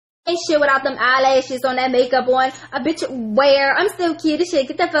shit without them eyelashes on, that makeup on. A bitch wear. I'm still cute as shit.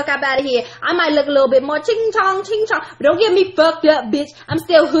 Get the fuck up out of here. I might look a little bit more ching chong, but don't get me fucked up, bitch. I'm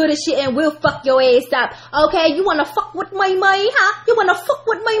still hood as shit and we'll fuck your ass up. Okay, you wanna fuck with my money, huh? You wanna fuck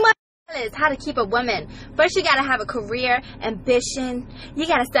with my money? Is how to keep a woman. First, you gotta have a career, ambition. You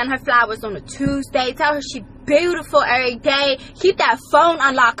gotta send her flowers on a Tuesday. Tell her she's beautiful every day. Keep that phone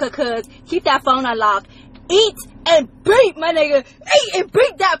unlocked, cuz. Keep that phone unlocked. Eat and beat, my nigga. Eat and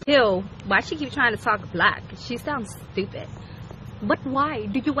beat that. Ew, why she keep trying to talk black? She sounds stupid. But why?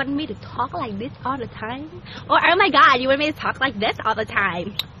 Do you want me to talk like this all the time? Or, oh my god, you want me to talk like this all the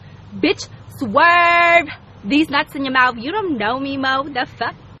time? Bitch, swerve these nuts in your mouth. You don't know me, Mo. The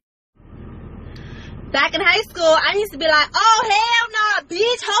fuck? Back in high school, I used to be like, oh, hell no,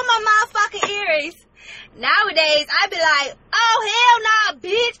 bitch, hold my motherfucking earrings. Nowadays, I be like, oh, hell no,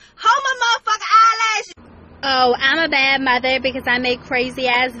 bitch, hold my motherfucking eyelashes. Oh, I'm a bad mother because I make crazy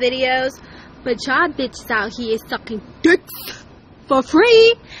ass videos. But y'all bitches out here sucking dicks for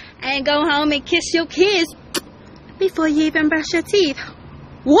free and go home and kiss your kids before you even brush your teeth.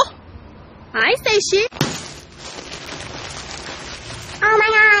 What? I ain't say shit. Oh my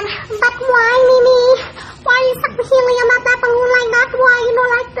god, but why, Mimi? Why you suck the helium out that balloon like that? Why you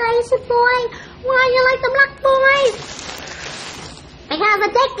don't like the Asian boy? Why you like the black boy? Because the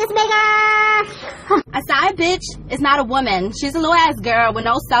dick is bigger. A side bitch is not a woman. She's a little ass girl with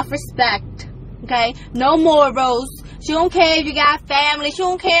no self-respect. Okay? No morals. She don't care if you got family. She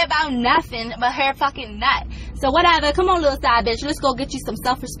don't care about nothing but her fucking nut. So whatever. Come on, little side bitch. Let's go get you some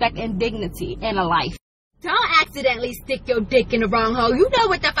self-respect and dignity in a life. Don't accidentally stick your dick in the wrong hole. You know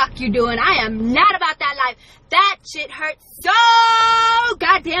what the fuck you doing. I am not about that life. That shit hurts so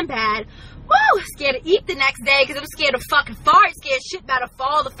goddamn bad. Woo! Scared to eat the next day because I'm scared to fucking fart. Scared shit about to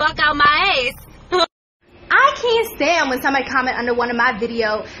fall the fuck out my ass. I can't stand when somebody comment under one of my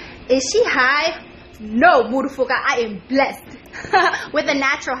videos, is she high? No, beautiful guy. I am blessed with a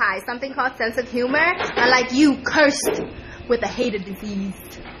natural high. Something called sense of humor. Unlike you, cursed with a hater disease.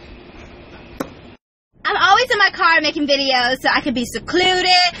 I'm always in my car making videos so I can be secluded,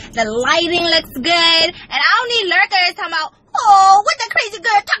 the lighting looks good, and I don't need lurkers talking about, oh, what that crazy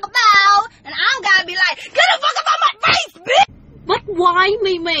girl talk about? And I don't gotta be like, get the fuck up on my face, bitch! But why,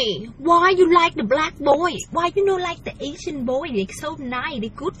 Mimi? Why you like the black boy? Why you don't like the Asian boy? They're so nice, they're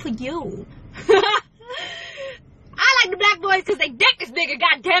good for you. I like the black boys because they dick is bigger,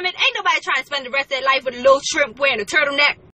 goddammit. Ain't nobody trying to spend the rest of their life with a little shrimp wearing a turtleneck.